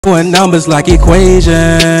Doing numbers like equations.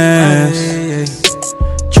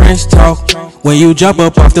 Trench talk. When you jump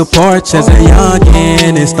up off the porch as a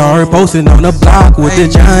youngin' and start posting on the block with the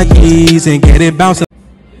junkies and get it bouncing.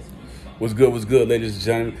 What's good, ladies and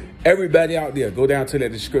gentlemen? Everybody out there, go down to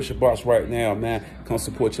that description box right now, man. Come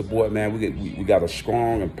support your boy, man. We got a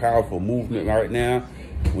strong and powerful movement right now.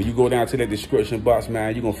 When you go down to that description box,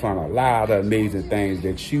 man, you're going to find a lot of amazing things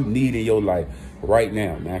that you need in your life right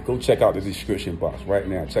now, man. Go check out the description box right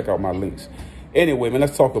now. Check out my links. Anyway, man,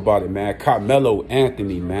 let's talk about it, man. Carmelo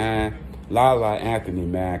Anthony, man. Lala Anthony,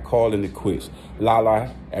 man, calling it quits.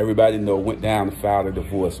 Lala, everybody know, went down and filed a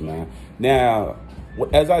divorce, man. Now,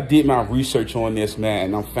 as I did my research on this, man,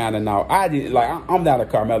 and I'm finding out, I'm not a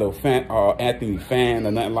Carmelo fan, Anthony fan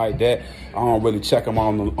or nothing like that. I don't really check him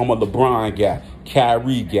on. I'm a LeBron guy,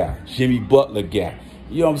 Kyrie guy, Jimmy Butler guy.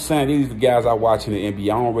 You know what I'm saying? These are the guys I watch in the NBA.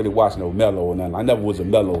 I don't really watch no Melo or nothing. I never was a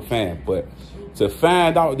Melo fan, but to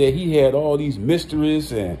find out that he had all these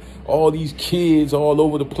Mistress and all these kids all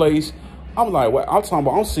over the place, I'm like, what?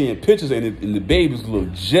 I'm seeing pictures and the babies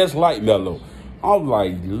look just like Melo. I'm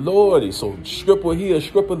like, Lordy, so stripper here,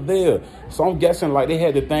 stripper there. So I'm guessing like they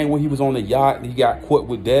had the thing where he was on the yacht and he got caught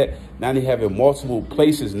with that. Now they have in multiple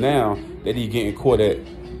places now that he's getting caught at.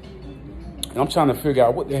 And I'm trying to figure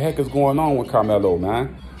out what the heck is going on with Carmelo,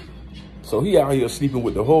 man. So he out here sleeping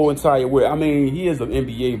with the whole entire world. I mean, he is an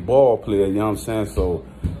NBA ball player, you know what I'm saying? So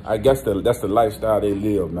I guess that's the lifestyle they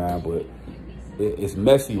live, man. But it's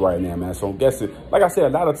messy right now, man. So I'm guessing, like I said, a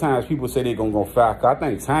lot of times people say they're going to go foul. I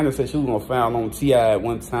think China said she was going to foul on T.I. at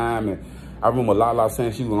one time. And I remember Lala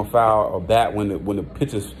saying she was going to foul a bat when the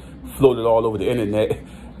pictures floated all over the internet.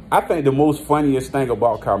 I think the most funniest thing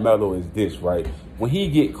about Carmelo is this, right? When he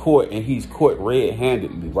get caught and he's caught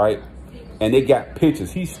red-handedly, right? And they got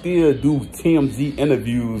pictures, he still do TMZ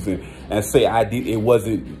interviews and say, it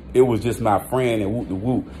was just my friend and whoop the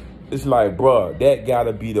whoop. It's like, bruh, that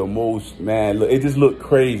gotta be the most, man. Look, it just look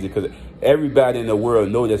crazy because everybody in the world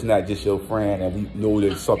know that's not just your friend, and we know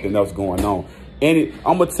there's something else going on. And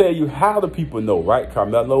I'm gonna tell you how the people know, right?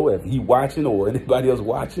 Carmelo, if he watching or anybody else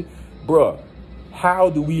watching, bruh, how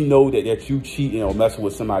do we know that you cheating or messing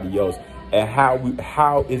with somebody else? And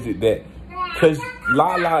how is it that? Because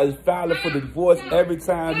Lala is filing for the divorce every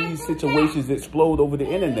time these situations explode over the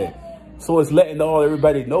internet. So it's letting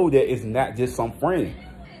everybody know that it's not just some friend.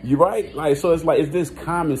 You right? Like, so it's like, it's this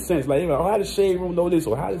common sense. Like, oh, how does Shade Room know this?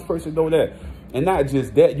 Or how does this person know that? And not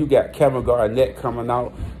just that, you got Kevin Garnett coming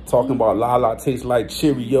out talking about Lala tastes like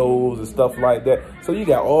Cheerios and stuff like that. So you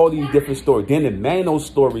got all these different stories. Then the Mano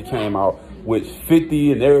story came out with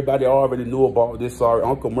 50 and everybody already knew about this. Sorry,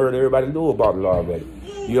 Uncle Murder, everybody knew about it already.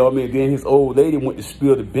 You know what I mean? Then his old lady went to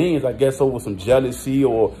spill the beans, I guess over some jealousy,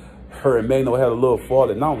 or her and Mano had a little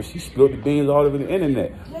falling out, but she spilled the beans all over the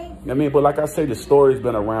internet. I mean, but like I say, the story's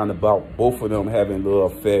been around about both of them having little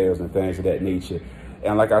affairs and things of that nature.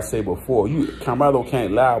 And like I said before, Carmelo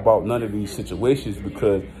can't lie about none of these situations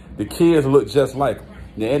because the kids look just like him.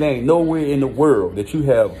 Now, it ain't nowhere in the world that you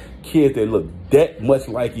have kids that look that much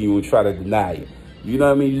like you and try to deny it. You know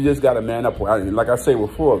what I mean? You just got to man up. Like I said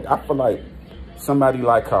before, I feel like somebody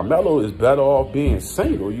like Carmelo is better off being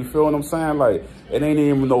single. You feel what I'm saying? Like, it ain't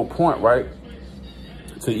even no point, right,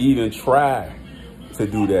 to even try to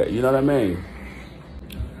do that. You know what I mean?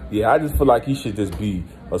 Yeah, I just feel like he should just be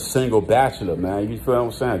a single bachelor, man. You feel what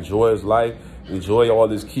I'm saying? Enjoy his life, enjoy all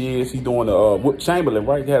his kids. He doing the Whip Chamberlain,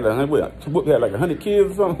 right? He had like 100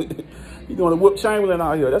 kids or something. He doing the Whip Chamberlain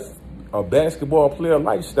out here. That's a basketball player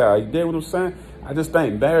lifestyle. You get what I'm saying? I just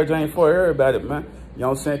think marriage ain't for everybody, man. You know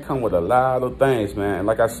what I'm saying? Come with a lot of things, man.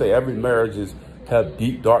 Like I say, every marriage have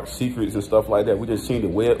deep, dark secrets and stuff like that. We just seen the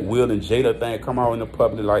Will and Jada thing come out in the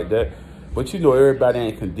public like that. But you know, everybody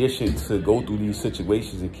ain't conditioned to go through these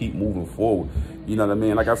situations and keep moving forward. You know what I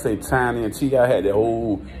mean? Like I say, Tiny and T.I. had that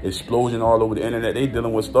whole explosion all over the internet. They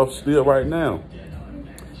dealing with stuff still right now.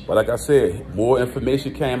 But like I said, more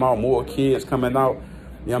information came out, more kids coming out.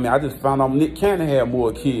 You know what I mean? I just found out Nick Cannon had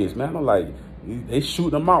more kids, man. I'm like, they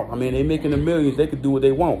shoot them out. I mean, they making the millions. They can do what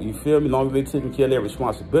they want. You feel me? As long as they taking care of their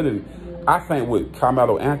responsibility. I think with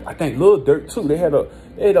Carmelo and I think Lil Durk too. They had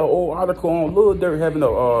an old article on Lil Durk having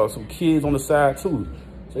some kids on the side too.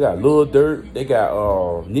 So they got Lil Durk, they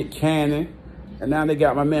got Nick Cannon, and now they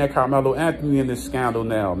got my man Carmelo Anthony in this scandal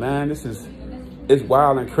now. Man, it's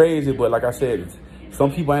wild and crazy. But like I said,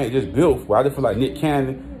 some people ain't just built for it. I just feel like Nick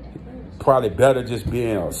Cannon probably better just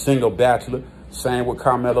being a single bachelor. Same with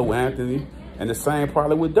Carmelo Anthony, and the same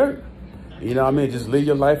probably with Durk. You know what I mean? Just live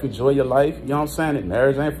your life, enjoy your life. You know what I'm saying? And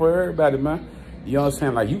marriage ain't for everybody, man. You know what I'm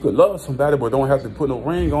saying? Like, you could love somebody, but don't have to put no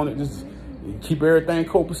ring on it. Just keep everything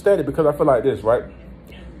copacetic, because I feel like this, right?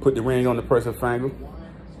 Put the ring on the person's finger.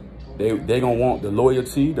 They gonna want the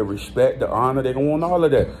loyalty, the respect, the honor. They gonna want all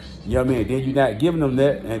of that. You know what I mean? Then you're not giving them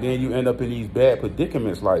that, and then you end up in these bad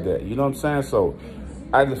predicaments like that. You know what I'm saying? So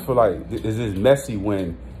I just feel like it's just messy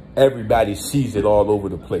when everybody sees it all over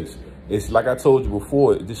the place. It's like I told you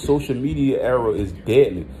before, this social media era is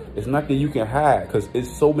deadly. It's nothing you can hide because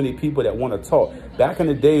it's so many people that want to talk. Back in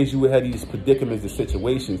the days, you would have these predicaments and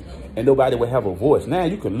situations and nobody would have a voice. Now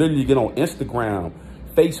you can literally get on Instagram,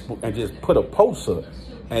 Facebook, and just put a post up.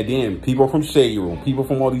 And then people from Shade Room, people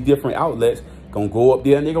from all these different outlets gonna go up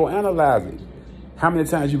there and they gonna analyze it. How many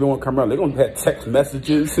times you been on camera? They're gonna have text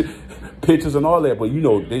messages, pictures and all that, but you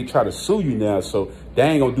know, they try to sue you now, so they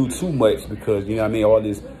ain't gonna do too much because, you know what I mean, all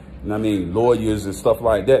this, you know what I mean, lawyers and stuff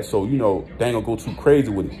like that. So, you know, they ain't gonna go too crazy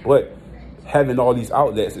with it. But having all these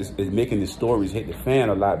outlets is making the stories hit the fan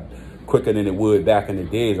a lot quicker than it would back in the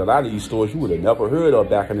days. A lot of these stories you would have never heard of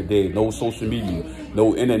back in the days. No social media,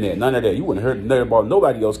 no internet, none of that. You wouldn't have heard nothing about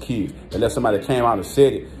nobody else's kids unless somebody came out and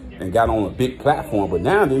said it and got on a big platform. But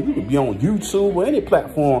now then you can be on YouTube or any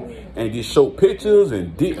platform and just show pictures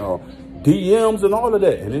and DMs and all of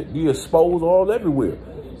that, and it be exposed all everywhere.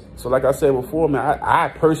 So like I said before, man, I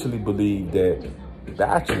personally believe that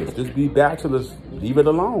bachelors, just be bachelors, leave it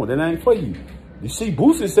alone. That ain't for you. You see,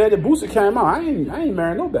 Boosie said it. Boosie came out. I ain't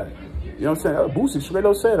marrying nobody. You know what I'm saying? Boosie straight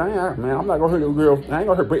up said, man, I'm not gonna hurt no girl. I ain't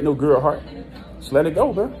gonna break no girl heart. Just let it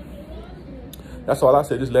go, man. That's all I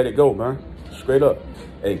said. Just let it go, man. Straight up.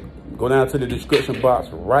 Hey, go down to the description box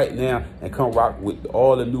right now and come rock with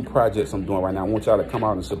all the new projects I'm doing right now. I want y'all to come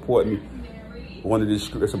out and support me. One of the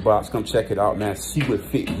description box, come check it out, man. See what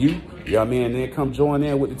fit you. You know what I mean? And then come join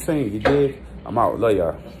in with the team. You dig? I'm out. Love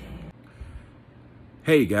y'all.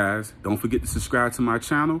 Hey guys, don't forget to subscribe to my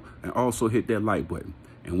channel and also hit that like button.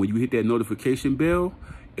 And when you hit that notification bell,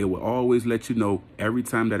 it will always let you know every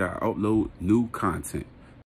time that I upload new content.